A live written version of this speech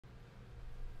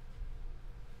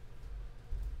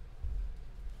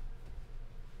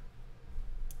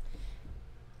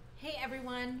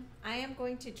everyone. I am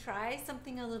going to try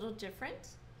something a little different.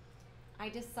 I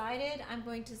decided I'm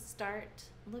going to start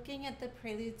looking at the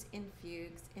Preludes and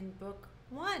Fugues in Book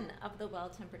 1 of the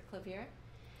Well-Tempered Klavier,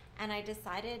 and I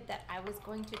decided that I was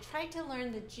going to try to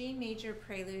learn the G major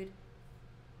Prelude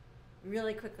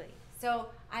really quickly. So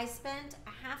I spent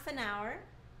a half an hour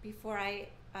before I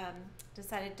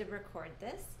decided to record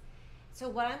this. So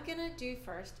what I'm going to do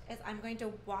first is I'm going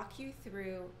to walk you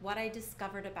through what I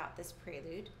discovered about this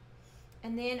prelude,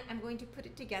 and then I'm going to put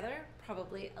it together,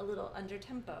 probably a little under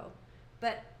tempo,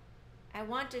 but I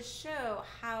want to show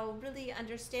how really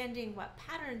understanding what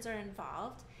patterns are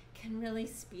involved can really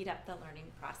speed up the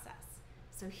learning process.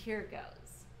 So here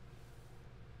goes.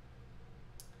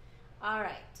 All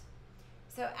right,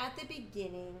 so at the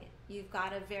beginning, you've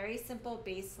got a very simple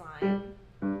bass line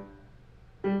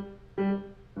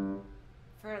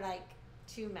for like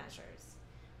 2 measures,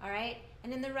 all right?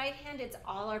 And in the right hand, it's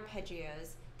all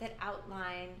arpeggios that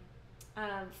outline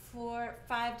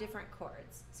 5 different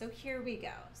chords. So here we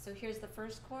go. So here's the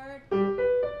first chord,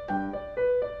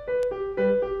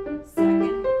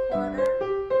 second chord,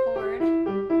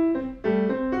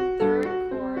 third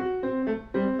chord, fourth,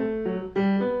 fifth.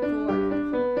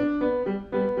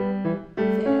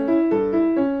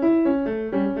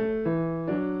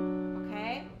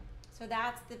 Okay, so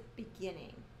that's the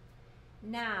beginning.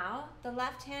 Now, the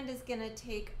left hand is going to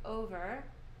take over,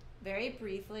 very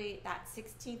briefly, that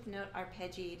 16th note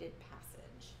arpeggiated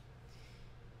passage.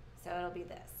 So it'll be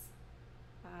this.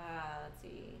 Let's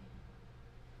see.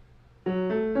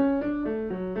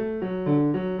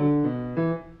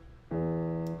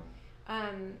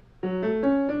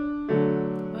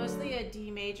 Mostly a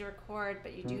D major chord,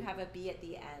 but you do have a B at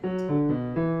the end.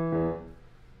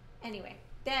 Anyway,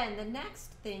 then the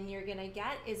next thing you're going to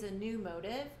get is a new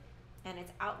motive, and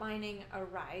it's outlining a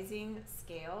rising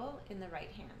scale in the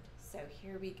right hand. So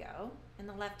here we go. And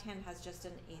the left hand has just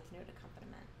an 8th note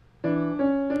accompaniment.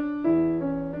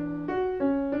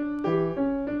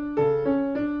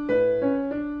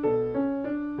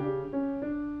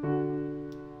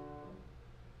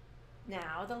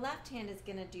 Now the left hand is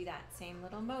going to do that same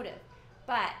little motive,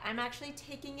 but I'm actually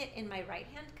taking it in my right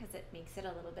hand because it makes it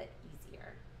a little bit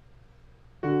easier.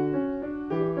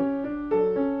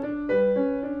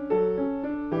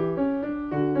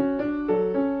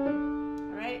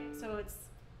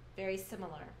 Very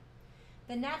similar.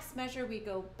 The next measure, we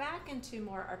go back into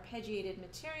more arpeggiated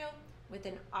material with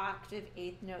an octave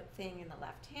 8th note thing in the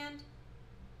left hand.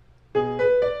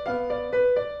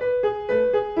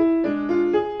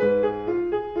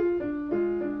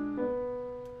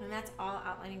 And that's all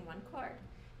outlining 1 chord.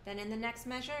 Then in the next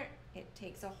measure, it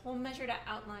takes a whole measure to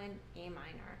outline A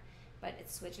minor, but it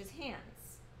switches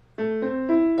hands.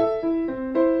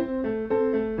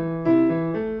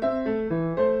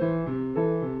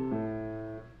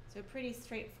 Pretty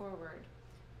straightforward.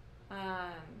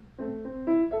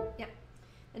 Yep.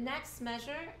 The next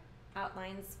measure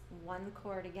outlines 1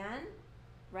 chord again.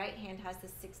 Right hand has the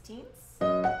 16ths.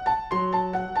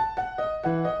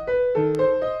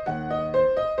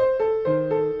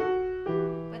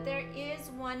 But there is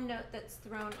 1 note that's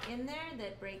thrown in there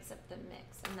that breaks up the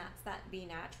mix, and that's that B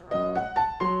natural.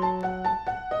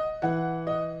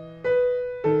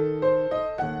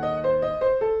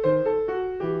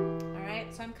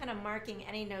 Marking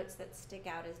any notes that stick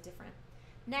out as different.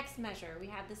 Next measure, we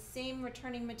have the same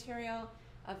returning material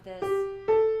of this.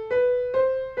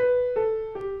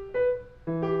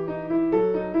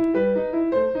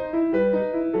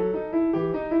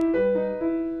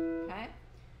 Okay.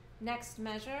 Next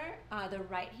measure, the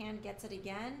right hand gets it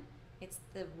again. It's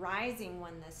the rising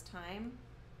one this time.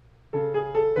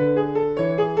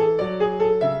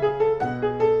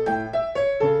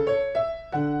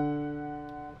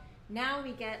 Now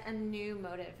we get a new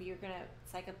motive.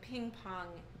 It's like a ping pong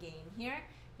game here.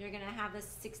 You're gonna have the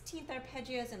 16th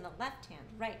arpeggios in the left hand,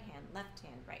 right hand,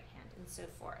 and so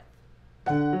forth.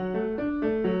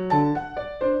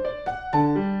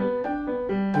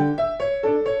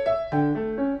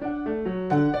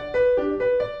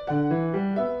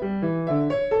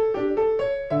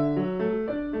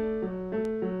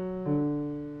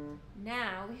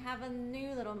 Now we have a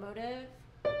new little motive.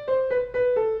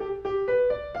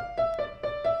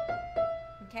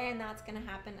 Okay, and that's going to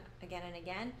happen again and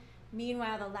again.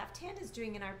 Meanwhile, the left hand is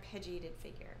doing an arpeggiated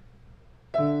figure.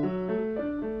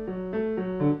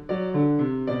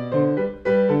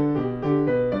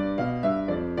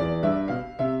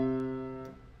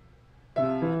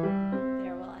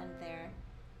 There, we'll end there.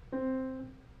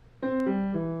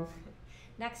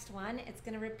 Next one, it's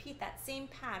going to repeat that same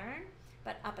pattern,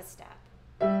 but up a step.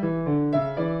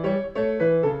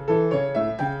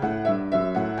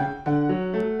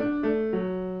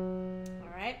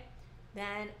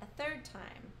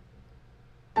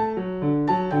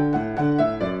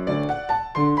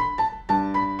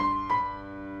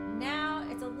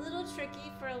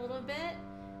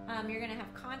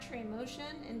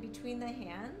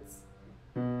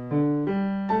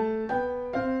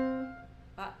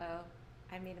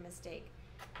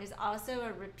 There's also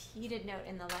a repeated note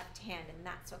in the left hand, and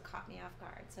that's what caught me off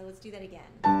guard. So let's do that again.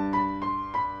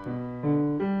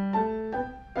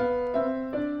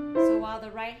 So while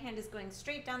the right hand is going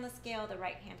straight down the scale, the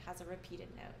right hand has a repeated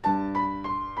note.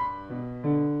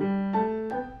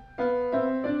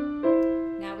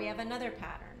 Now we have another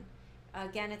pattern.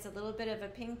 Again, it's a little bit of a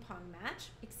ping pong match,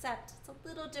 except it's a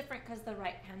little different because the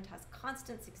right hand has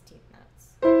constant 16th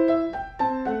notes.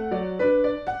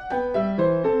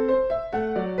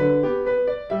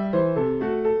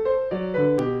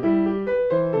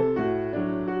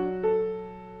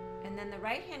 And then the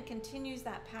right hand continues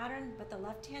that pattern, but the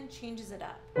left hand changes it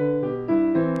up.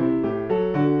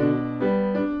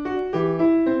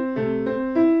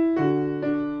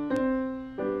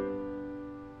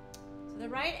 The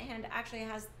right hand actually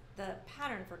has the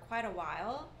pattern for quite a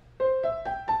while.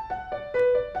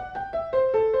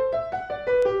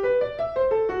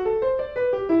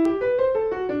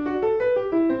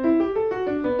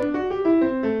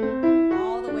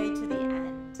 All the way to the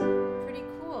end. Pretty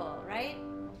cool, right?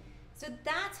 So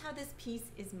that's how this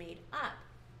piece is made up.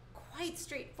 Quite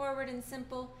straightforward and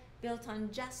simple, built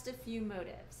on just a few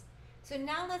motives. So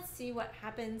now let's see what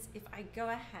happens if I go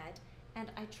ahead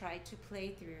and I try to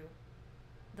play through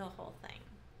the whole thing.